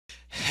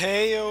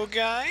Heyo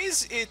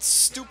guys, it's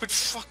stupid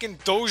fucking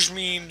Doge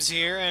memes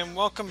here, and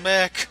welcome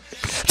back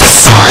to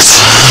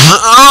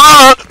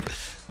Forza!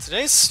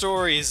 Today's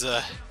story is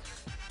a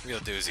real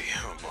doozy,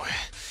 oh boy.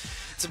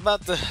 It's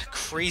about the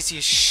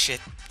craziest shit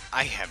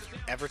I have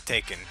ever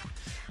taken.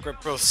 Grip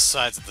both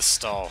sides of the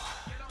stall,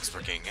 because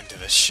we're getting into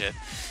this shit.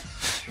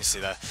 You see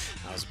that?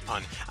 That was a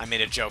pun. I made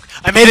a joke.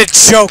 I made a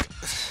joke!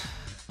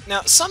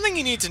 Now, something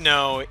you need to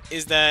know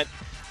is that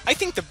I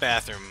think the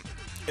bathroom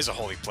is a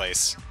holy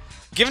place,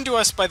 given to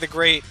us by the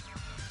great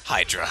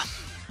Hydra.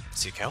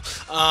 See, Cal?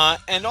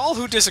 And all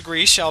who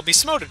disagree shall be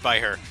smoted by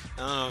her. I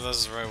don't know if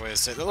that's the right way to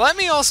say it. Let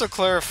me also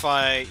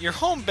clarify, your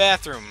home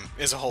bathroom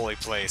is a holy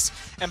place,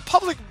 and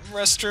public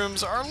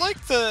restrooms are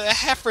like the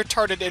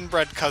half-retarded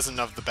inbred cousin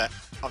of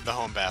the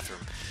home bathroom.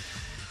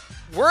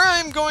 Where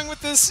I'm going with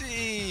this,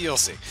 you'll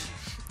see.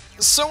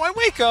 So I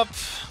wake up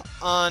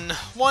on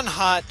one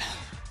hot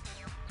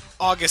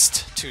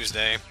August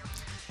Tuesday,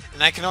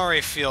 and I can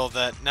already feel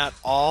that not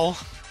all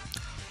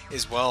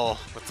is well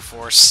with the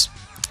Force.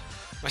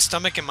 My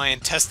stomach and my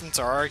intestines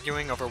are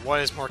arguing over what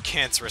is more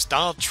cancerous,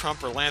 Donald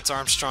Trump or Lance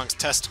Armstrong's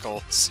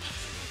testicles.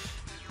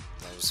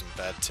 That was some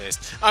bad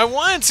taste. I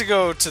wanted to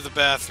go to the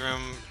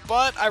bathroom,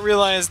 but I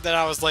realized that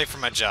I was late for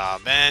my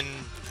job, and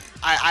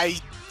I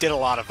did a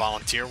lot of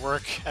volunteer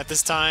work at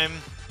this time,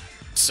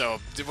 so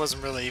it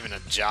wasn't really even a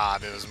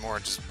job, it was more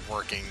just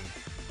working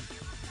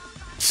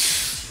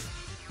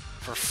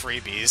for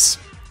freebies.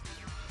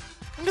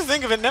 Come to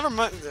think of it, never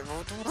mind.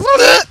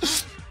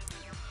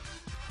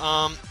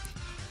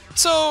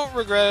 So,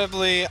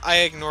 regrettably, I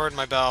ignored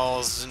my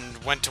bells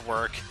and went to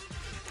work.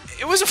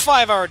 It was a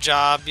 5-hour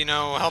job, you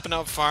know, helping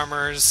out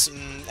farmers,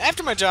 and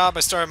after my job, I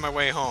started my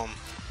way home.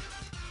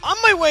 On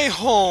my way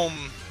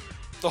home,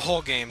 the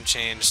whole game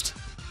changed.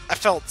 I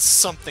felt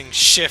something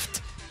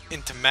shift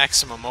into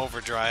maximum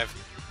overdrive,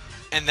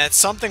 and that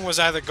something was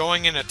either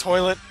going in a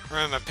toilet or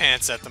in my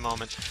pants at the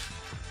moment.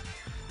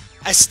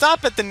 I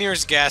stopped at the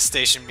nearest gas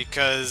station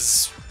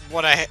because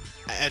what I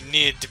had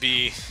needed to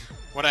be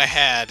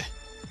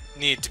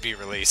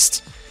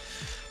released.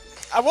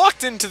 I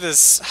walked into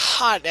this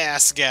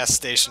hot-ass gas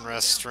station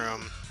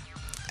restroom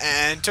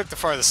and took the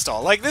farthest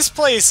stall. Like, this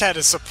place had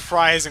a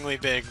surprisingly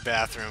big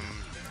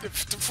bathroom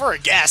for a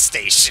gas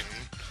station,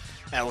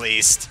 at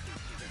least.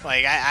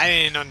 Like, I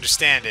didn't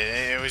understand it.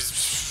 It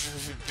was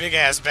a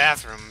big-ass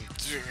bathroom.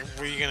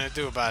 What are you gonna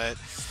do about it?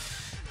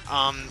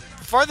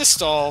 Farthest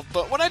stall,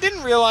 but what I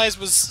didn't realize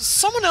was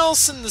someone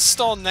else in the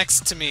stall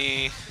next to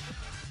me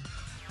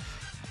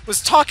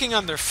was talking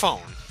on their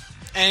phone,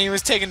 and he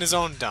was taking his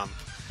own dump.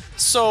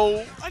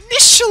 So,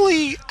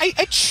 initially,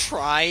 I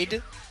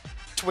tried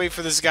to wait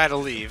for this guy to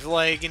leave.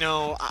 Like, you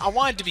know, I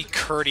wanted to be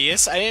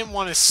courteous. I didn't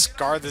want to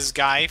scar this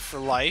guy for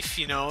life,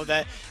 you know,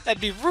 that'd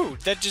be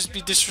rude. That'd just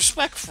be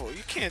disrespectful.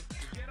 You can't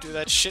do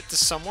that shit to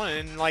someone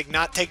and, like,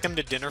 not take them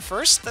to dinner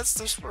first. That's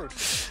just rude.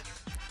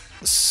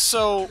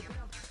 So,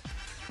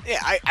 yeah,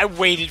 I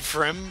waited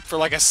for him for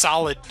like a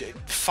solid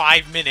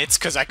 5 minutes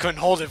because I couldn't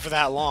hold it for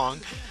that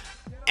long.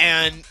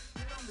 And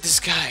this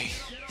guy,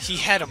 he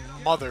had a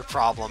mother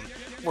problem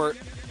where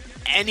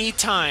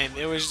anytime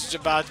it was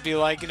about to be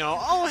like, you know,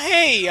 oh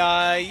hey,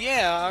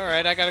 yeah,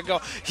 alright, I gotta go,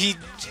 he'd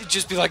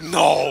just be like,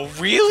 no,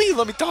 really?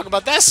 Let me talk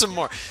about that some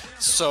more.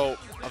 So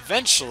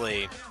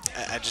eventually,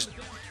 I just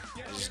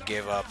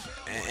gave up.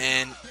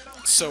 And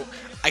so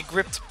I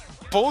gripped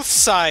both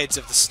sides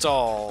of the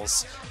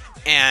stalls,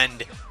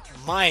 and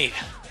my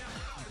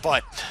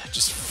butt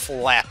just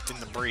flapped in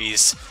the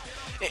breeze.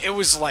 It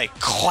was like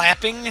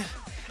clapping.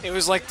 It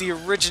was like the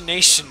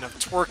origination of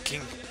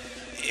twerking.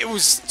 It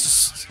was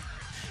just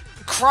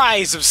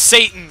cries of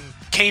Satan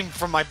came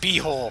from my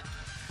beehole.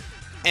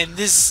 And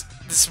this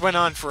went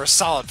on for a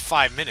solid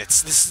 5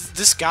 minutes.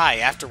 This guy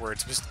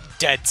afterwards was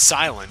dead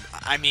silent.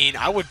 I mean,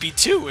 I would be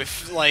too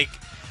if, like,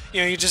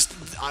 you know, you're just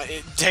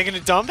taking a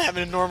dump,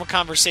 having a normal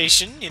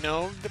conversation, you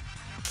know,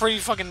 pretty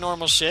fucking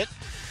normal shit.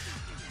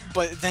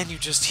 But then you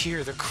just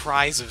hear the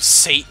cries of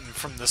Satan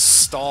from the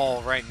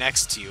stall right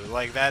next to you.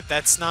 Like,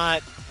 that's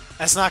not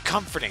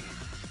comforting.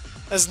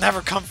 That's never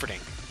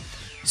comforting.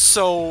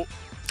 So,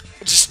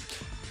 just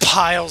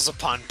piles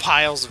upon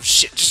piles of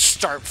shit just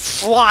start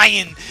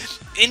flying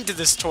into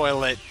this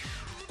toilet.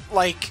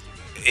 Like,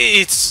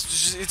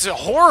 it's a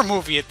horror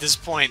movie at this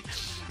point.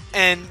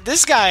 And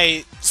this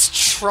guy is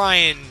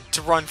trying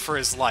to run for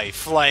his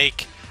life.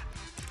 Like,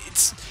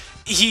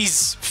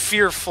 he's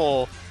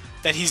fearful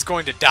that he's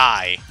going to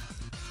die.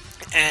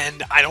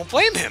 And I don't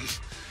blame him,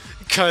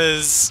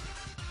 because,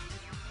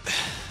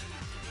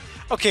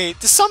 okay,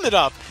 to sum it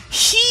up,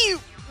 he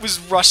was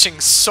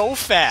rushing so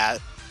fast,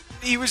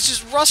 he was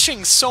just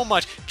rushing so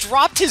much,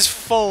 dropped his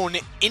phone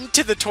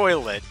into the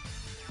toilet,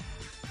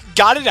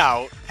 got it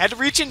out, had to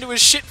reach into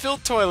his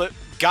shit-filled toilet,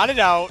 got it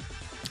out,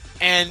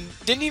 and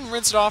didn't even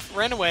rinse it off,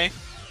 ran away.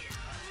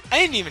 I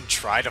didn't even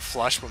try to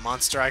flush what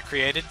monster I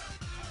created.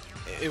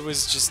 It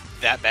was just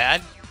that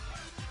bad.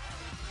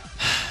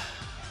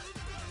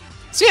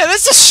 So yeah,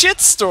 that's a shit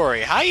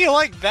story. How you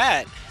like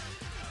that?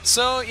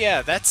 So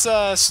yeah, that's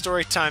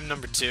story time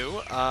number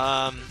 2.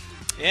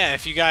 yeah,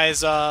 if you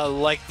guys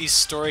like these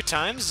story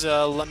times,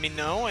 let me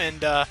know,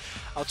 and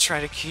I'll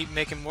try to keep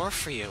making more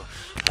for you.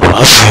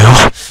 Love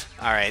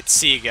you. Alright,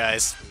 see you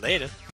guys. Later.